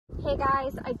Hey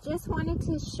guys, I just wanted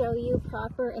to show you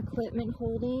proper equipment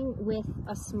holding with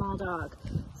a small dog.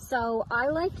 So I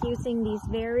like using these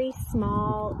very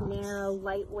small, narrow,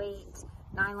 lightweight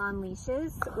nylon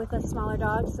leashes with a smaller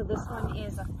dog. So this one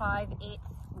is a 5/8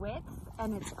 width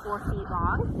and it's 4 feet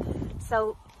long.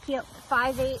 So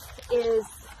 5/8 is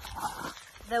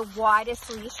the widest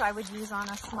leash I would use on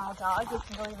a small dog. You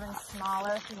can go even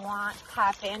smaller if you want,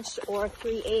 1/2 inch or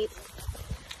 3/8.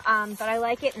 But I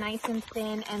like it nice and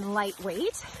thin and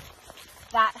lightweight.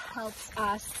 That helps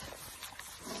us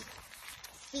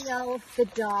feel the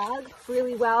dog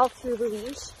really well through the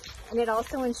leash, and it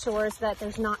also ensures that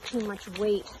there's not too much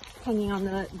weight hanging on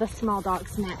the small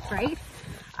dog's neck, right?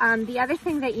 The other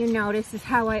thing that you notice is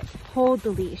how I hold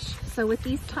the leash. So with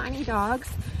these tiny dogs,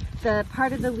 the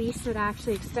part of the leash that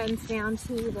actually extends down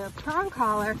to the prong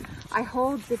collar, I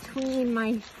hold between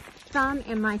my thumb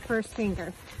and my first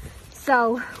finger.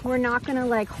 So we're not gonna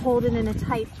like hold it in a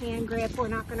tight hand grip. We're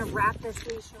not gonna wrap this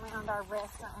leash around our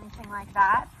wrist or anything like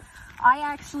that. I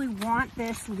actually want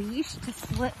this leash to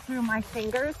slip through my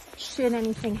fingers should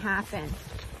anything happen.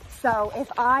 So if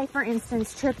I, for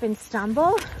instance, trip and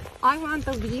stumble, I want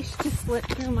the leash to slip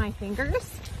through my fingers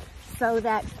so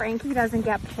that Frankie doesn't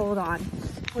get pulled on.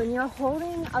 When you're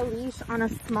holding a leash on a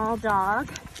small dog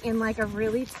in like a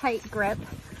really tight grip,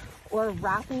 or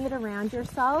wrapping it around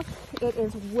yourself, it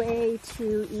is way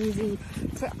too easy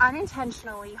to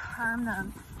unintentionally harm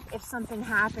them if something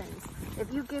happens.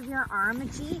 If you give your arm a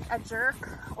jerk,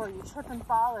 or you trip and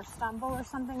fall or stumble or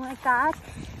something like that,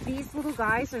 these little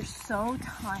guys are so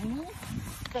tiny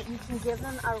that you can give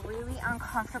them a really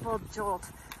uncomfortable jolt.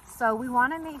 So we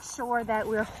want to make sure that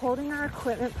we're holding our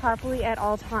equipment properly at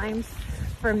all times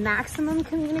for maximum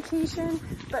communication,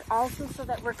 but also so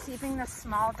that we're keeping the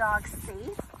small dog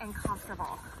safe and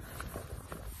comfortable.